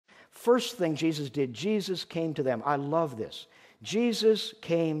First thing Jesus did, Jesus came to them. I love this. Jesus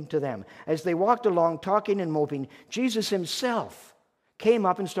came to them. As they walked along, talking and moping, Jesus himself came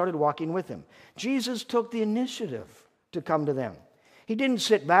up and started walking with them. Jesus took the initiative to come to them. He didn't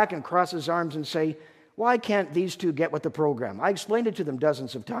sit back and cross his arms and say, why can't these two get with the program? I explained it to them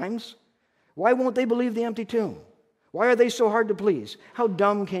dozens of times. Why won't they believe the empty tomb? Why are they so hard to please? How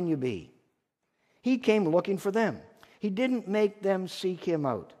dumb can you be? He came looking for them. He didn't make them seek him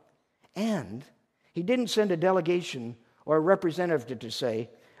out. And he didn't send a delegation or a representative to say,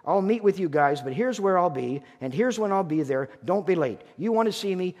 I'll meet with you guys, but here's where I'll be, and here's when I'll be there. Don't be late. You want to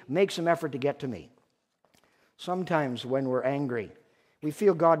see me? Make some effort to get to me. Sometimes when we're angry, we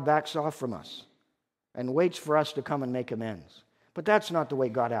feel God backs off from us and waits for us to come and make amends. But that's not the way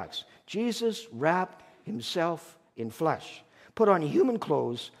God acts. Jesus wrapped himself in flesh, put on human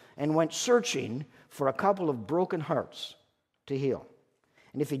clothes, and went searching for a couple of broken hearts to heal.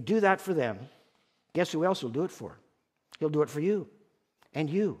 And if he'd do that for them, guess who else he'll do it for? He'll do it for you, and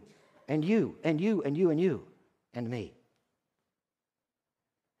you, and you, and you, and you, and you, and me.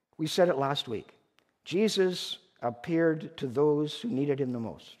 We said it last week. Jesus appeared to those who needed him the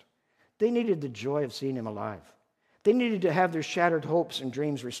most. They needed the joy of seeing him alive. They needed to have their shattered hopes and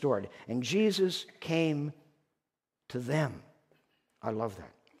dreams restored. And Jesus came to them. I love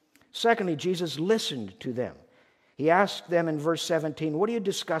that. Secondly, Jesus listened to them. He asked them in verse 17, what are you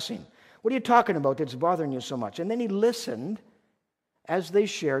discussing? What are you talking about that's bothering you so much? And then he listened as they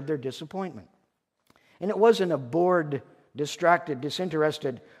shared their disappointment. And it wasn't a bored, distracted,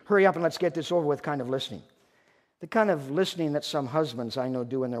 disinterested, hurry up and let's get this over with kind of listening. The kind of listening that some husbands I know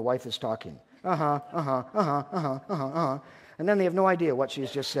do when their wife is talking. And then they have no idea what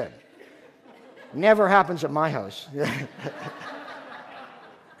she's just said. Never happens at my house.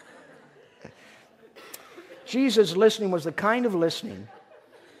 Jesus' listening was the kind of listening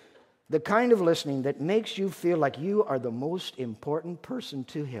that makes you feel like you are the most important person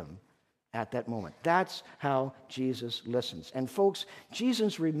to him at that moment. That's how Jesus listens. And folks,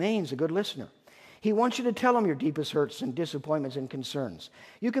 Jesus remains a good listener. He wants you to tell him your deepest hurts and disappointments and concerns.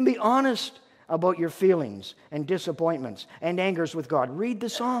 You can be honest about your feelings and disappointments and angers with God. Read the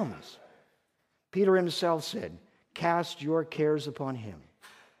Psalms. Peter himself said, cast your cares upon him,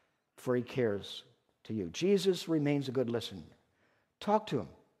 for he cares to you. Jesus remains a good listener. Talk to him.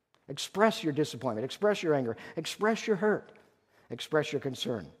 Express your disappointment. Express your anger. Express your hurt. Express your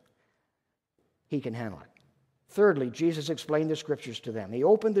concern. He can handle it. Thirdly, Jesus explained the Scriptures to them. He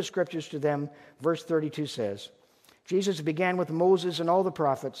opened the Scriptures to them. Verse 32 says, Jesus began with Moses and all the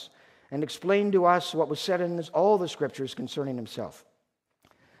prophets and explained to us what was said in all the Scriptures concerning himself.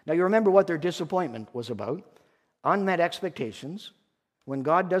 Now you remember what their disappointment was about. Unmet expectations. When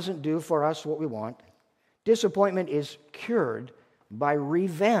God doesn't do for us what we want, disappointment is cured by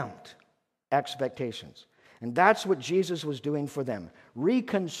revamped expectations. And that's what Jesus was doing for them,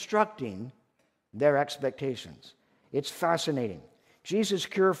 reconstructing their expectations. It's fascinating. Jesus'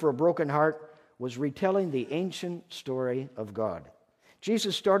 cure for a broken heart was retelling the ancient story of God.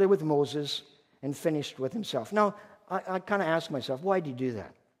 Jesus started with Moses and finished with himself. Now, I kind of ask myself, why did he do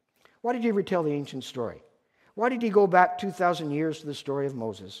that? Why did he retell the ancient story? Why did he go back 2,000 years to the story of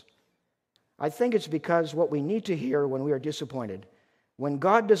Moses? I think it's because what we need to hear when we are disappointed, when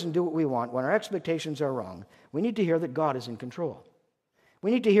God doesn't do what we want, when our expectations are wrong, we need to hear that God is in control.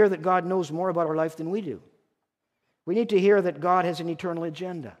 We need to hear that God knows more about our life than we do. We need to hear that God has an eternal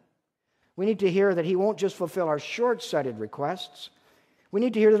agenda. We need to hear that he won't just fulfill our short-sighted requests. We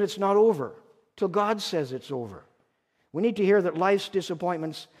need to hear that it's not over till God says it's over. We need to hear that life's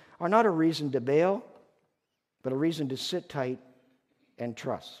disappointments are not a reason to bail, but a reason to sit tight and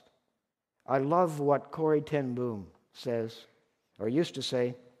trust. I love what Corrie ten Boom says, or used to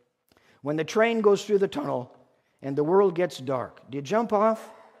say, when the train goes through the tunnel and the world gets dark, do you jump off?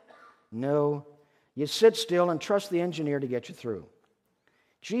 No. You sit still and trust the engineer to get you through.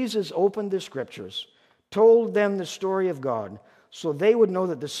 Jesus opened the Scriptures, told them the story of God, so they would know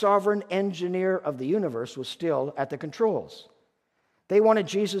that the sovereign engineer of the universe was still at the controls. They wanted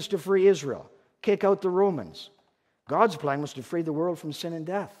Jesus to free Israel, kick out the Romans. God's plan was to free the world from sin and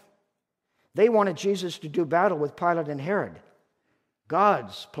death. They wanted Jesus to do battle with Pilate and Herod.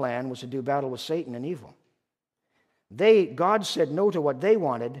 God's plan was to do battle with Satan and evil. God said no to what they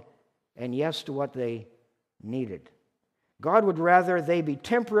wanted and yes to what they needed. God would rather they be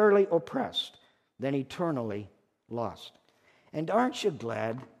temporarily oppressed than eternally lost. And aren't you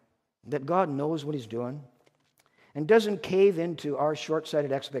glad that God knows what he's doing and doesn't cave into our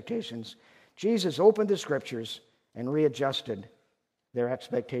short-sighted expectations? Jesus opened the Scriptures and readjusted their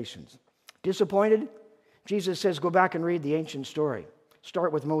expectations. Disappointed? Jesus says, go back and read the ancient story.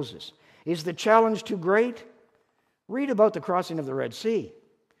 Start with Moses. Is the challenge too great? Read about the crossing of the Red Sea.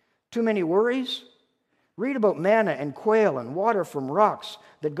 Too many worries? Read about manna and quail and water from rocks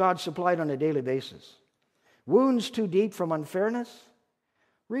that God supplied on a daily basis. Wounds too deep from unfairness?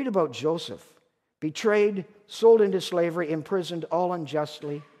 Read about Joseph, betrayed, sold into slavery, imprisoned all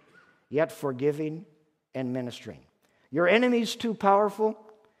unjustly, yet forgiving and ministering. Your enemies too powerful?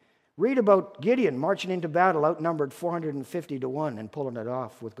 Read about Gideon marching into battle outnumbered 450 to 1 and pulling it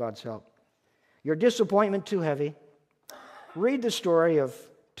off with God's help. Your disappointment too heavy? Read the story of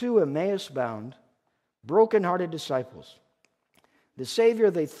two Emmaus-bound, broken-hearted disciples. The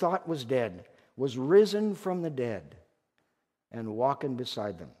Savior they thought was dead was risen from the dead and walking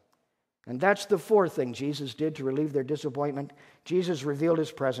beside them. And that's the fourth thing Jesus did to relieve their disappointment. Jesus revealed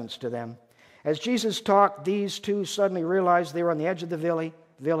his presence to them. As Jesus talked, these two suddenly realized they were on the edge of the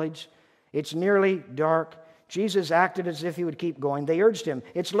village. It's nearly dark. Jesus acted as if he would keep going. They urged him,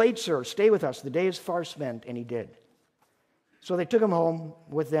 "It's late, sir. Stay with us. The day is far spent." And he did. So they took him home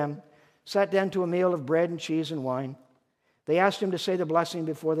with them, sat down to a meal of bread and cheese and wine. They asked him to say the blessing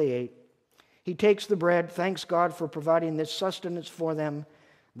before they ate. He takes the bread, thanks God for providing this sustenance for them.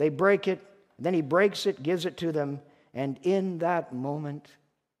 They break it, then he breaks it, gives it to them, and in that moment,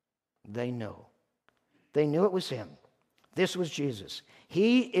 they know. They knew it was him. This was Jesus.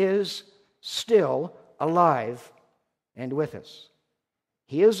 He is still alive and with us.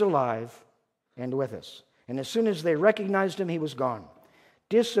 He is alive and with us. And as soon as they recognized him, he was gone.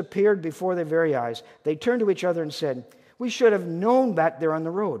 Disappeared before their very eyes. They turned to each other and said, "We should have known back there on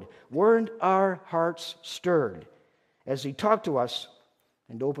the road. Weren't our hearts stirred as he talked to us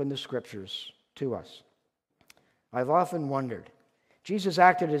and opened the scriptures to us?" I've often wondered. Jesus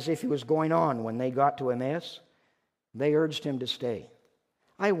acted as if he was going on when they got to Emmaus. They urged him to stay.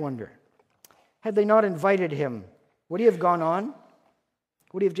 I wonder, had they not invited him, would he have gone on?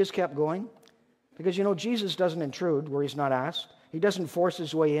 Would he have just kept going? Because, Jesus doesn't intrude where he's not asked. He doesn't force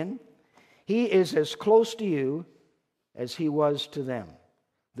his way in. He is as close to you as he was to them.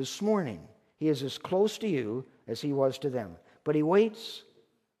 This morning, he is as close to you as he was to them. But he waits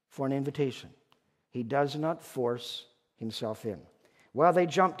for an invitation. He does not force himself in. Well, they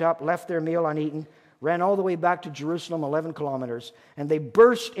jumped up, left their meal uneaten, ran all the way back to Jerusalem, 11 kilometers, and they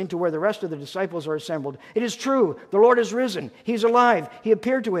burst into where the rest of the disciples are assembled. "It is true, the Lord is risen. He's alive. He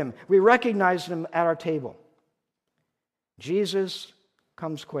appeared to him. We recognized him at our table." Jesus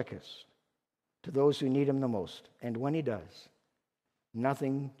comes quickest to those who need him the most. And when he does,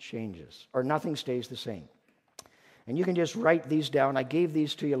 nothing changes, or nothing stays the same. And you can just write these down. I gave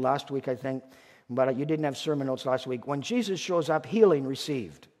these to you last week, I think, but you didn't have sermon notes last week. When Jesus shows up, healing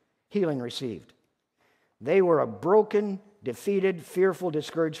received. Healing received. They were a broken, defeated, fearful,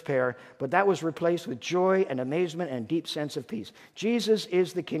 discouraged pair, but that was replaced with joy and amazement and a deep sense of peace. Jesus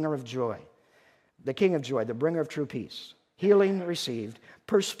is the King of joy, the bringer of true peace. Healing received,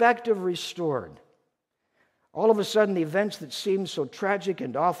 perspective restored. All of a sudden, the events that seemed so tragic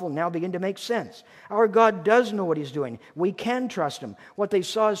and awful now begin to make sense. Our God does know what he's doing. We can trust him. What they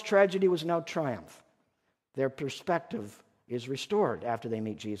saw as tragedy was now triumph. Their perspective is restored after they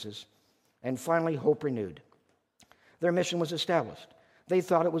meet Jesus. And finally, hope renewed. Their mission was established. They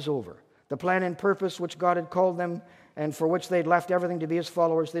thought it was over. The plan and purpose which God had called them and for which they'd left everything to be his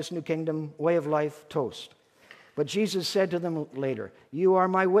followers, this new kingdom, way of life, toast. But Jesus said to them later, "You are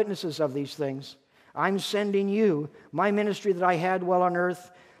my witnesses of these things. I'm sending you, my ministry that I had while on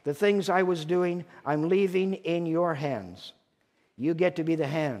earth, the things I was doing, I'm leaving in your hands. You get to be the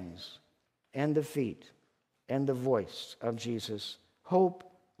hands and the feet and the voice of Jesus. Hope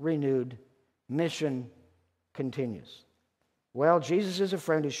renewed, mission continues." Well, Jesus is a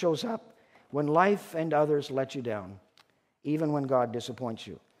friend who shows up when life and others let you down, even when God disappoints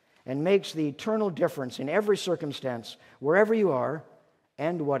you, and makes the eternal difference in every circumstance, wherever you are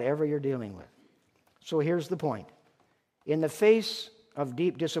and whatever you're dealing with. So here's the point. In the face of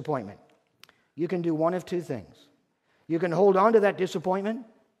deep disappointment, you can do one of two things. You can hold on to that disappointment,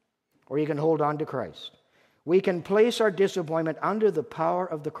 or you can hold on to Christ. We can place our disappointment under the power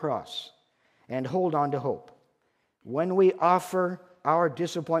of the cross and hold on to hope. When we offer our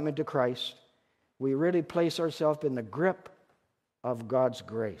disappointment to Christ, we really place ourselves in the grip of God's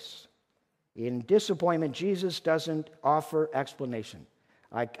grace. In disappointment, Jesus doesn't offer explanation.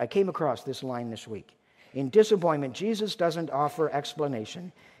 I came across this line this week. In disappointment, Jesus doesn't offer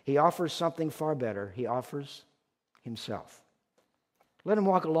explanation. He offers something far better. He offers himself. Let him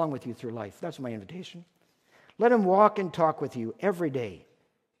walk along with you through life. That's my invitation. Let him walk and talk with you every day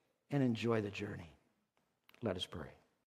and enjoy the journey. Let us pray.